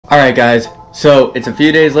Alright guys, so it's a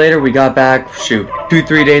few days later. We got back, shoot,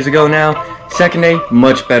 2-3 days ago now. Second day,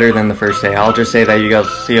 much better than the first day. I'll just say that. You guys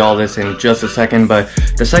will see all this in just a second, but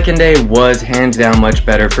the second day was hands down much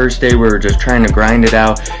better. First day we were just trying to grind it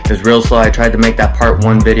out. It was real slow. I tried to make that part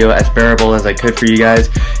 1 video as bearable as I could for you guys.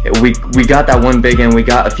 We got that one big in, we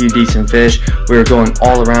got a few decent fish. We were going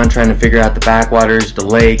all around trying to figure out the backwaters, the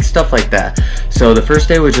lakes, stuff like that. So the first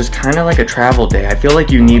day was just kind of like a travel day. I feel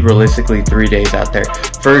like you need realistically 3 days out there.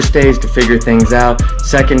 First day is to figure things out,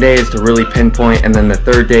 second day is to really pinpoint, and then the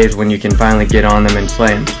third day is when you can finally get on them and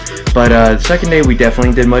slay them. But the second day we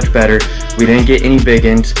definitely did much better. We didn't get any big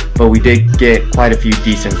ones, but we did get quite a few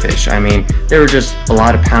decent fish. I mean, there were just a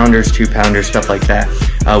lot of pounders, 2-pounders, stuff like that.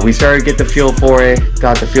 We started to get the feel for it,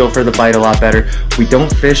 got the feel for the bite a lot better. We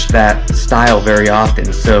don't fish that style very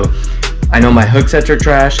often, so I know my hook sets are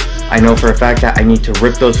trash. I know for a fact that I need to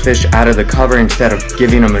rip those fish out of the cover instead of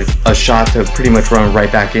giving them a shot to pretty much run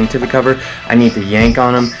right back into the cover. I need to yank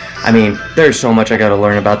on them. I mean, there's so much I gotta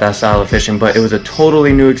learn about that style of fishing, but it was a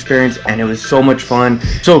totally new experience and it was so much fun.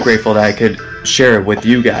 So grateful that I could share it with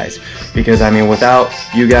you guys, because I mean, without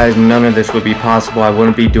you guys, none of this would be possible. I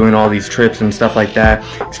wouldn't be doing all these trips and stuff like that,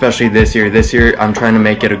 especially this year. This year I'm trying to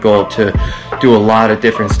make it a goal to do a lot of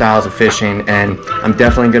different styles of fishing, and I'm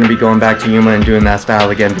definitely going to be going back to Yuma and doing that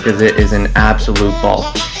style again, because it is an absolute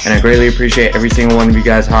ball. And I greatly appreciate every single one of you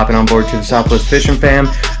guys hopping on board to the Southwest Fishing Fam.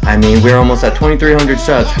 I mean, we're almost at 2,300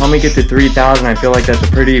 subs. Help me get to 3,000. I feel like that's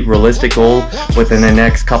a pretty realistic goal within the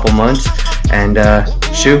next couple months. And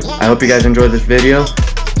shoot, I hope you guys enjoyed this video.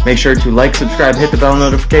 Make sure to like, subscribe, hit the bell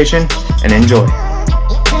notification, and enjoy.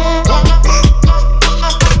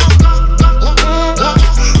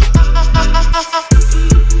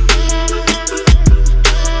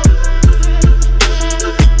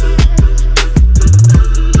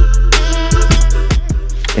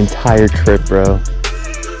 Entire trip, bro.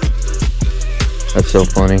 That's so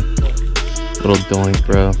funny. Little doink,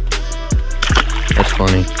 bro. That's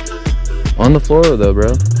funny. On the floor though,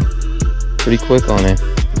 bro. Pretty quick on it,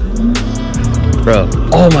 bro.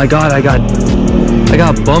 Oh my god, I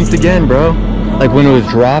got bumped again, bro. Like when it was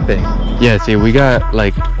dropping. Yeah, see, we can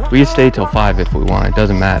stay till 5 if we want. It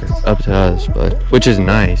doesn't matter. It's up to us, but which is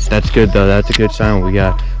nice. That's good though. That's a good sign. We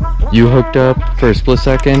got you hooked up for a split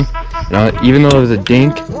second. And even though it was a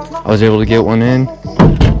dink, I was able to get one in.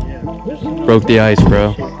 Broke the ice,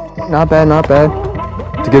 bro. Not bad, not bad.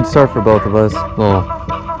 It's a good start for both of us. Little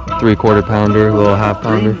 3/4 pounder, little 1/2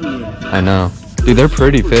 pounder. I know. Dude, they're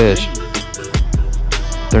pretty fish.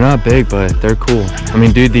 They're not big, but they're cool. I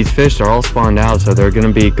mean, dude, these fish are all spawned out, so they're gonna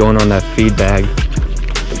be going on that feed bag.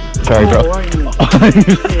 Sorry, bro.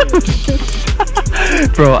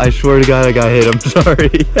 Bro, I swear to God I got hit. I'm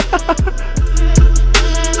sorry.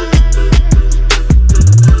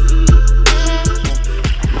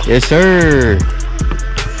 Yes, sir.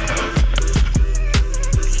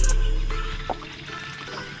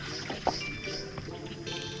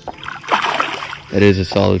 That is a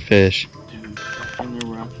solid fish.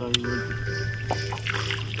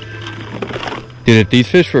 Dude, if these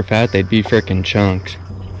fish were fat, they'd be freaking chunks.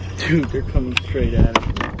 Dude, they're coming straight at us.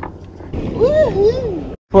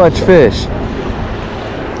 Woohoo! Clutch fish.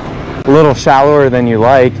 A little shallower than you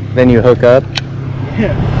like, then you hook up.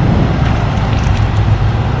 Yeah.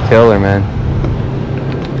 Killer, man.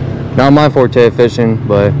 Not my forte of fishing,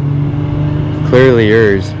 but clearly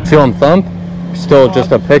yours. Feel him thump? Still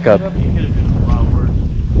just a pickup.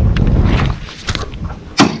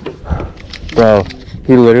 Bro,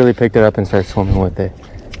 he literally picked it up and started swimming with it.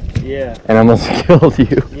 Yeah. And almost killed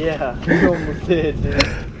you. Yeah, you almost did, dude.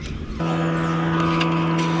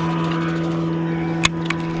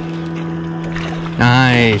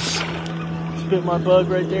 Nice. Spit my bug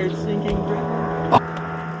right there, it's sinking.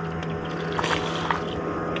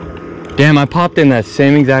 Damn, I popped in that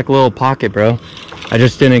same exact little pocket, bro. I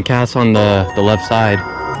just didn't cast on the left side.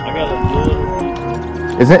 I got a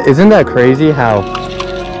little. Isn't that crazy how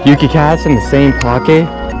you could cast in the same pocket,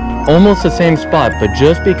 almost the same spot, but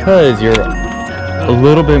just because you're a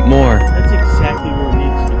little bit more. That's exactly where it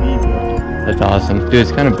needs to be, bro. That's awesome. Dude,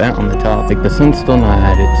 it's kind of bent on the top. Like, the sun's still not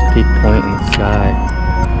at its peak point in the sky.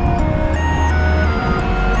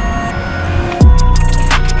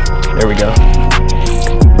 There we go.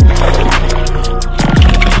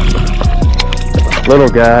 Little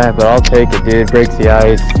guy, but I'll take it, dude. Breaks the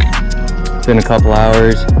ice. It's been a couple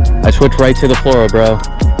hours. I switched right to the fluoro, bro.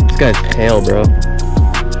 This guy's pale, bro.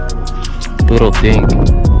 Little dink.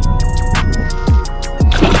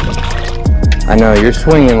 I know, you're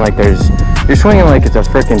swinging like it's a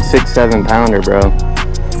freaking 6-7 pounder, bro.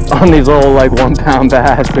 On these little like 1 pound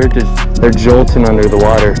bass, they're jolting under the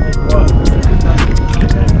water.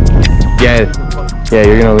 Yeah, yeah,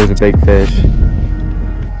 you're gonna lose a big fish.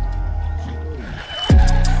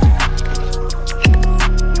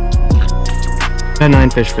 Got 9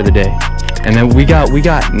 fish for the day, and then we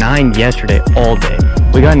got 9 yesterday all day.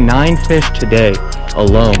 We got 9 fish today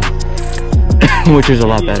alone, which is a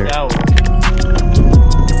lot better.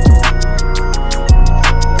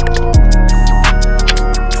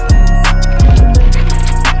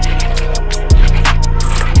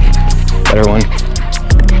 Better one.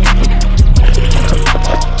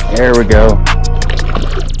 There we go.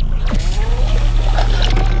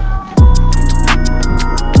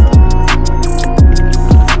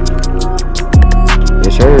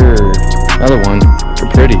 Yes, sir. Another one.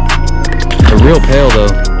 They're pretty. They're real pale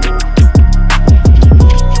though.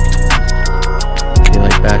 They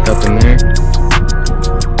like back up in there.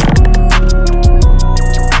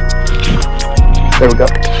 There we go.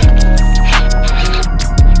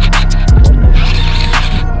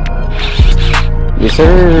 Yes,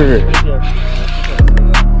 sir.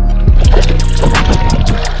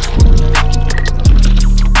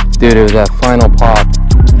 Dude, it was that final pop.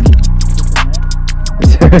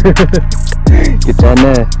 Get that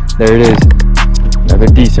net. There it is. Another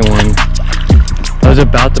decent one. I was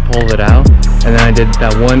about to pull it out, and then I did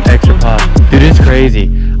that one extra pop. Dude, it's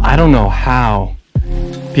crazy. I don't know how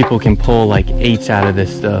people can pull like 8s out of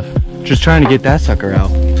this stuff. Just trying to get that sucker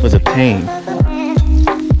out was a pain.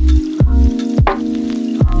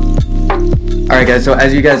 Alright guys, so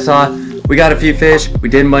as you guys saw, we got a few fish. We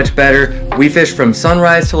did much better. We fished from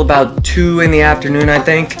sunrise till about 2 in the afternoon, I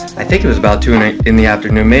think. I think it was about 2 in the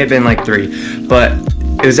afternoon. May have been like 3. But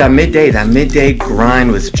it was that midday. That midday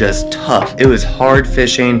grind was just tough. It was hard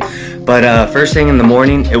fishing. But first thing in the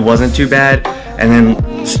morning, it wasn't too bad. And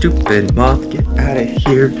then, stupid moth, get out of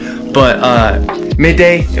here. But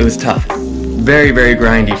midday, it was tough. Very, very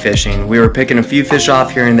grindy fishing. We were picking a few fish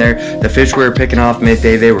off here and there. The fish we were picking off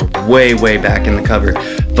midday, they were way, way back in the cover.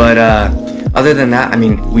 But other than that, I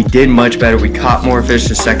mean, we did much better. We caught more fish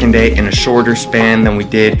the second day in a shorter span than we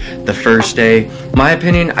did the first day. My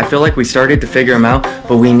opinion, I feel like we started to figure them out,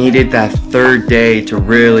 but we needed that third day to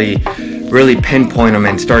really pinpoint them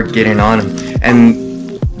and start getting on them.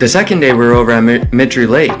 And the second day we were over at Mitry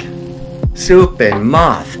Lake. Stupid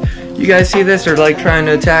moth. You guys see this? They're like trying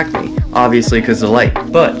to attack me. Obviously because of the light.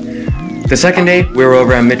 But the second day we were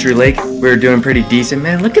over at Mitry Lake. We were doing pretty decent.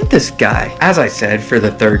 Man, look at this guy. As I said, for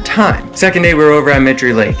the 3rd time. Second day we were over at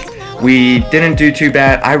Mitry Lake. We didn't do too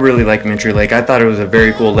bad. I really like Mitry Lake. I thought it was a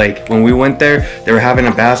very cool lake. When we went there, they were having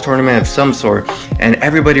a bass tournament of some sort, and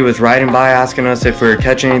everybody was riding by asking us if we were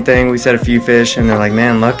catching anything. We said a few fish, and they're like,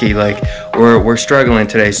 man, lucky, like we're struggling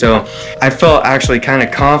today. So I felt actually kind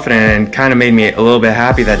of confident, and kind of made me a little bit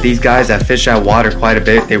happy that these guys that fish out water quite a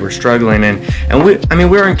bit, they were struggling, and we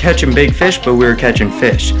weren't catching big fish, but we were catching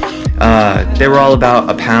fish. They were all about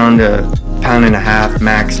a pound to pound and a half,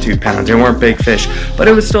 max 2 pounds. They weren't big fish, but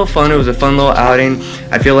it was still fun. It was a fun little outing.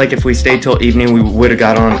 I feel like if we stayed till evening, we would have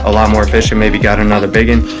got on a lot more fish and maybe got another big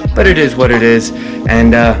one, but it is what it is.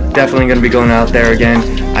 And definitely going to be going out there again.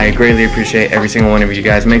 I greatly appreciate every single one of you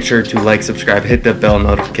guys. Make sure to like, subscribe, hit the bell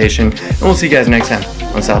notification, and we'll see you guys next time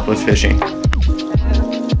on Southwest Fishing.